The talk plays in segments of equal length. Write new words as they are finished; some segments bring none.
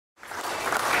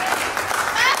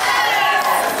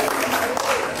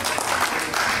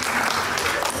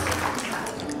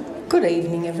Good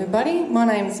evening, everybody. My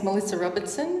name is Melissa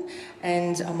Robertson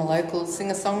and I'm a local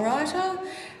singer-songwriter,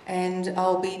 and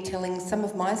I'll be telling some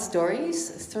of my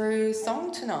stories through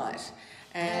song tonight.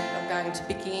 And I'm going to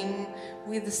begin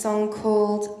with a song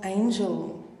called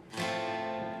Angel.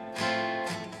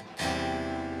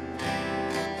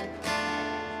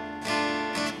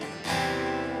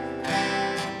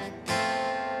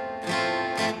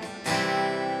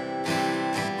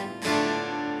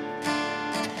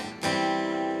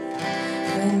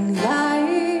 When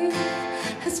life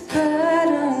has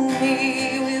burdened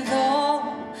me with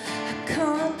all I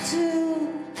can't do,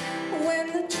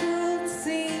 when the truth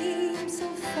seems so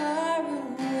far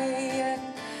away and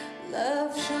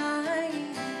love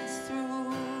shines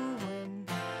through, when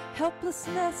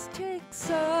helplessness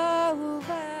takes over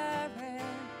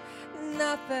and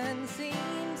nothing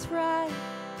seems right,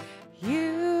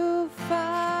 you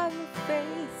find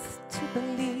faith to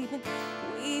believe in.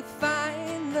 We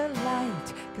find the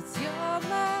light, 'cause you're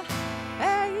my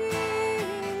angel,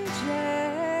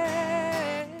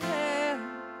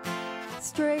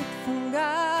 straight from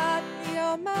God.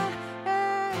 You're my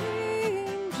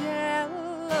angel,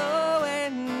 oh,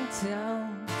 and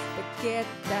don't forget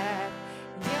that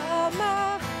you're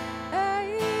my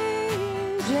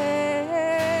angel,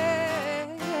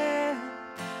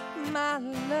 my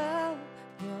love.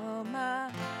 You're my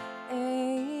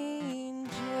angel.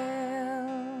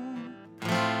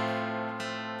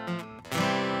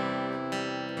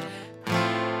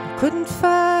 Couldn't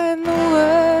find the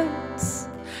words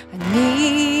I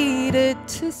needed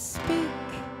to speak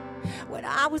when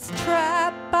I was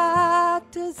trapped by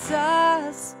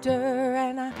disaster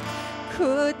and I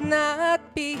could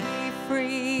not be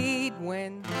freed.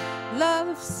 When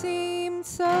love seemed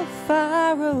so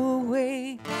far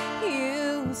away,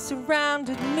 you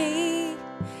surrounded me,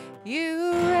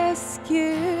 you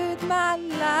rescued my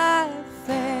life,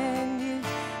 and you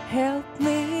helped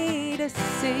me to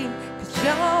see.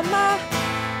 You're my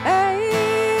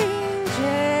angel,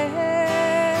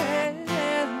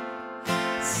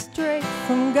 straight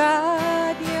from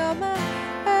God. You're my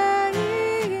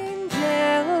angel,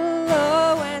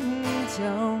 oh, and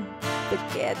don't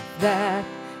forget that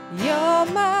you're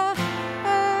my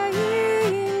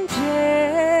angel,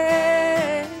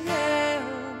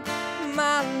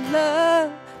 my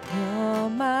love. You're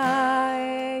my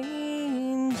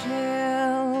angel.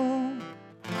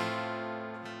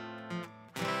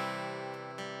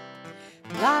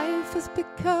 Life has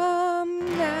become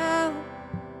now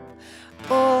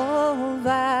all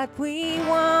that we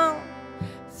want.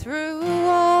 Through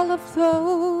all of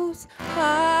those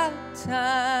hard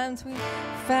times, we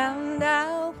found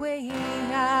our way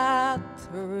out.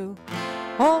 Through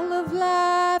all of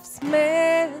life's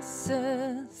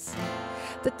messes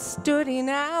that stood in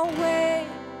our way,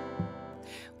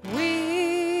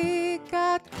 we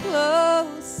got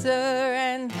closer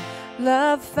and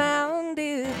love found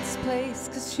its place.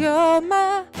 'Cause you're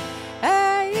my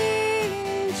angel,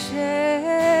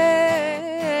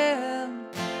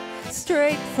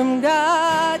 straight from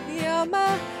God. You're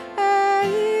my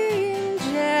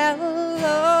angel,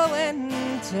 oh, and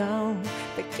don't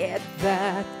forget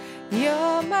that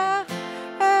you're my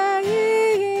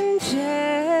angel,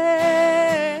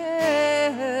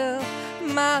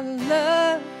 my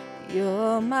love.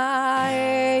 You're my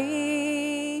angel.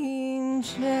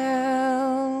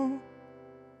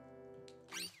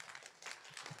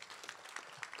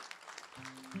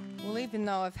 Well, even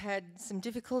though I've had some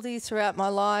difficulties throughout my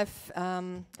life,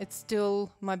 it's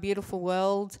still my beautiful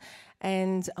world,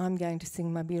 and I'm going to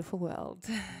sing My Beautiful World.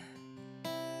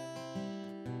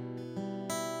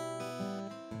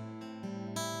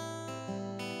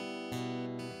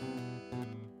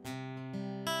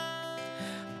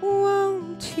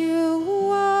 Won't you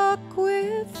walk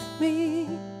with me,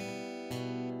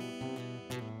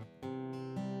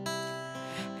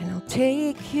 and I'll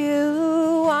take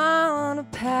you on a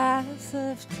path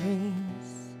of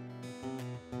dreams,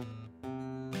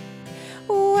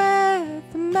 where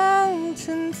the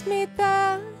mountains meet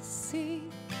the sea.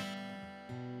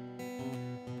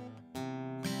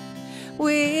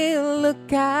 We'll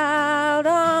look out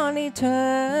on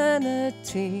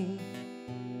eternity.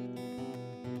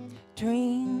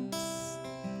 Dreams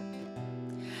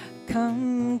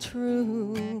come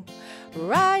true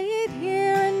right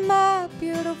here in my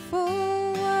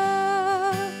beautiful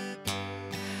world.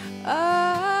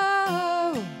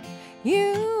 Oh,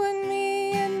 you and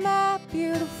me in my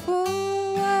beautiful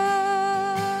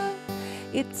world.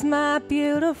 It's my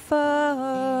beautiful.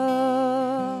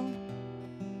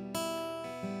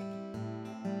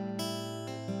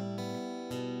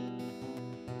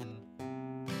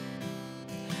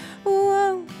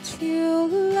 Won't you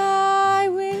love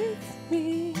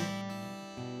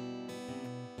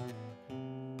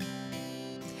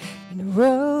in a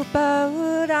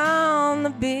rowboat on the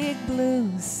big blue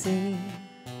sea.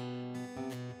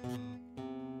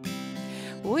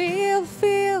 We'll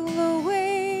feel the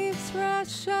waves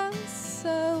rush us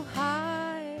so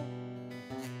high,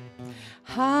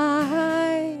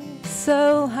 high,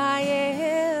 so high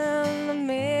in the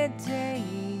midday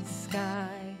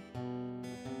sky.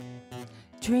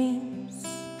 Dreams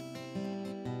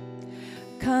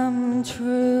come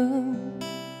true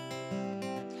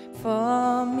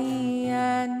for me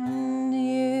and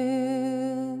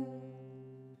you.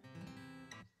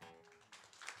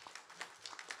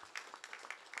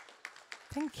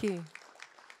 Thank you.